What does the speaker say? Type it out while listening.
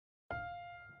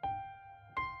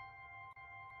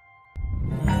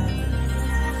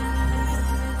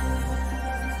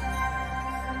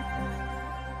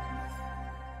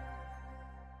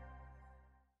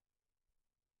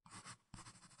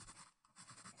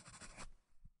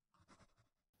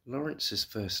Lawrence's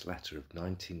first letter of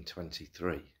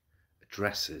 1923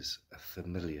 addresses a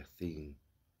familiar theme: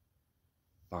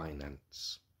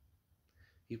 finance.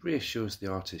 He reassures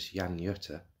the artist Jan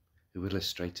Jutte, who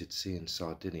illustrated Sea and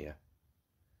Sardinia,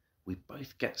 "We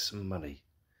both get some money,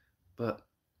 but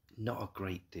not a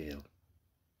great deal."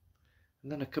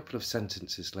 And then a couple of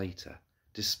sentences later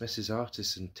dismisses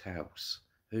Artists and Taus,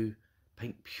 who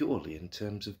paint purely in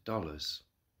terms of dollars.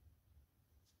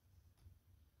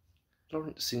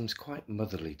 Lawrence seems quite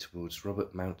motherly towards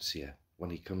Robert Mountsier when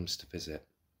he comes to visit.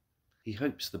 He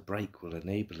hopes the break will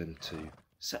enable him to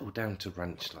settle down to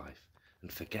ranch life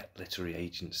and forget literary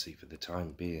agency for the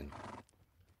time being.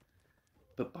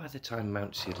 But by the time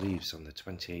Mountsier leaves on the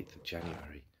 28th of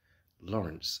January,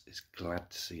 Lawrence is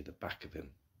glad to see the back of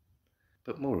him.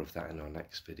 But more of that in our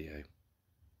next video.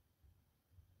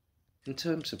 In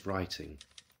terms of writing,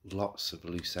 lots of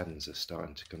loose ends are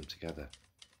starting to come together.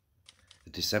 The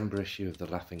December issue of The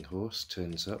Laughing Horse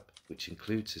turns up, which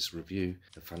includes his review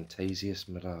of Phantasias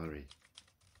Malari.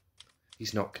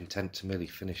 He's not content to merely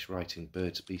finish writing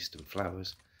Birds, Beast and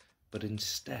Flowers, but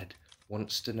instead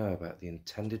wants to know about the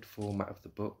intended format of the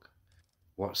book,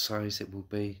 what size it will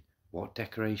be, what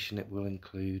decoration it will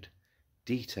include,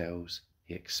 details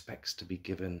he expects to be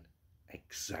given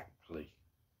exactly.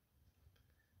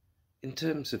 In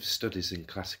terms of studies in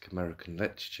classic American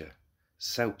literature,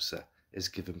 Seltzer is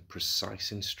given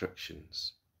precise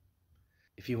instructions.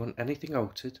 If you want anything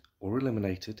altered or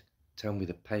eliminated, tell me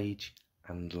the page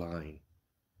and line.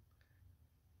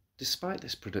 Despite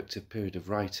this productive period of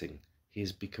writing, he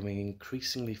is becoming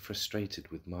increasingly frustrated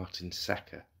with Martin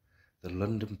Secker, the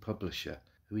London publisher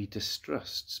who he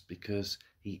distrusts because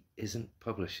he isn't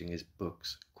publishing his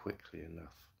books quickly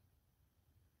enough.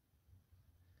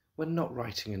 When not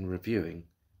writing and reviewing,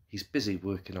 he's busy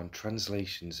working on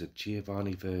translations of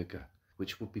Giovanni Verga,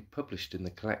 which will be published in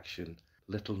the collection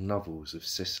Little Novels of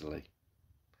Sicily.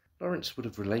 Lawrence would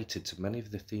have related to many of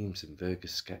the themes in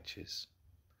Verga's sketches,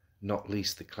 not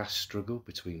least the class struggle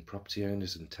between property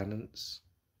owners and tenants,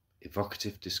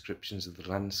 evocative descriptions of the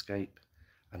landscape,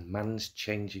 and man's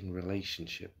changing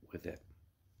relationship with it.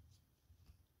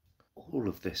 All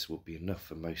of this would be enough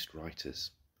for most writers,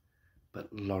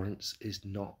 but Lawrence is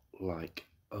not like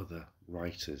other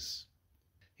writers.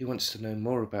 He wants to know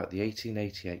more about the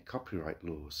 1888 copyright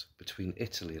laws between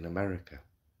Italy and America,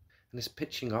 and is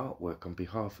pitching artwork on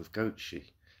behalf of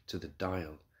Goethe to the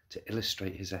Dial to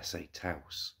illustrate his essay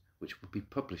Taus, which will be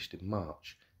published in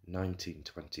March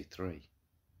 1923.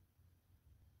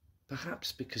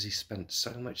 Perhaps because he spent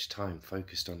so much time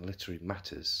focused on literary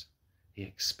matters, he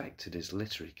expected his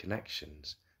literary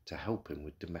connections to help him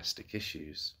with domestic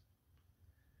issues.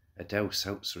 Adele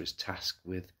Seltzer is tasked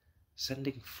with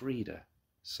sending Frida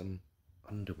some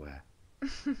underwear.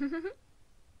 The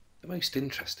most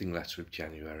interesting letter of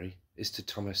January is to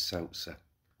Thomas Seltzer,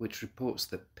 which reports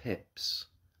that Pips,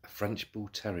 a French bull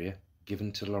terrier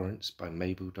given to Lawrence by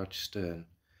Mabel Dodge Stern,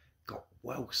 got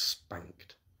well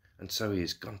spanked, and so he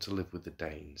has gone to live with the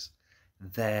Danes.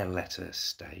 There let her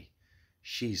stay.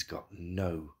 She's got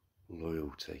no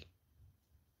loyalty.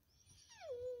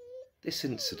 This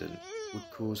incident would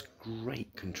cause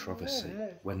great controversy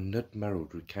when Nud Merrill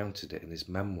recounted it in his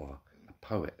memoir, A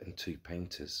Poet and Two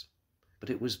Painters,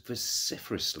 but it was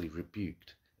vociferously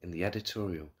rebuked in the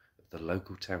editorial of the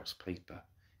local Taos paper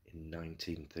in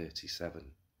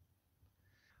 1937.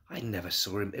 "I never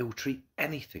saw him ill-treat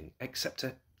anything except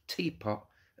a teapot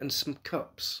and some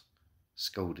cups,"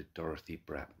 scolded Dorothy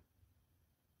Brett.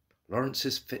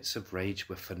 "Lawrence's fits of rage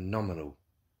were phenomenal,"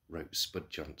 wrote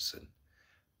Spud Johnson,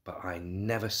 "but I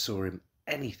never saw him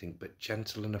anything but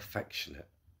gentle and affectionate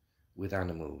with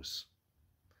animals."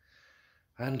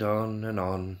 And on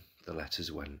the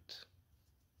letters went.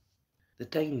 The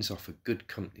Danes offer good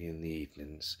company in the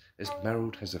evenings, as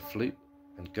Merrill has a flute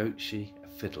and Goethe a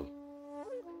fiddle.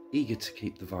 Eager to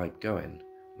keep the vibe going,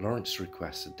 Lawrence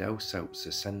requests Adele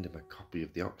Seltzer send him a copy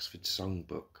of the Oxford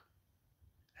Songbook.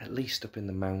 At least up in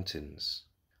the mountains,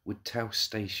 with Taos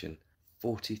Station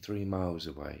 43 miles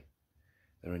away,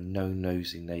 there are no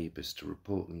nosy neighbours to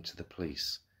report them to the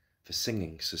police for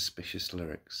singing suspicious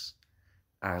lyrics,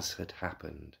 as had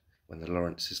happened when the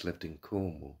Lawrences lived in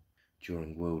Cornwall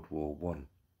during World War I.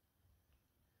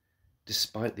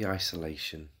 Despite the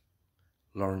isolation,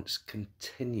 Lawrence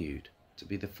continued to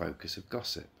be the focus of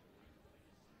gossip.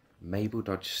 Mabel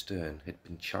Dodge Stern had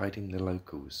been chiding the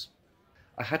locals.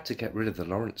 "I had to get rid of the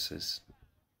Lawrences."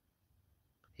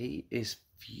 He is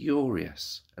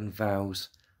furious and vows,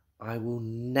 "I will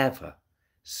never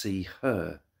see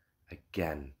her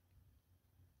again."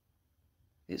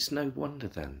 It's no wonder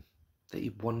then that he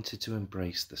wanted to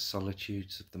embrace the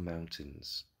solitudes of the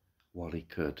mountains, while he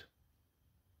could.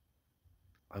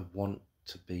 I want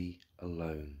to be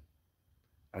alone,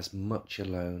 as much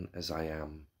alone as I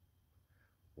am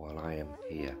while I am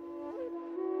here.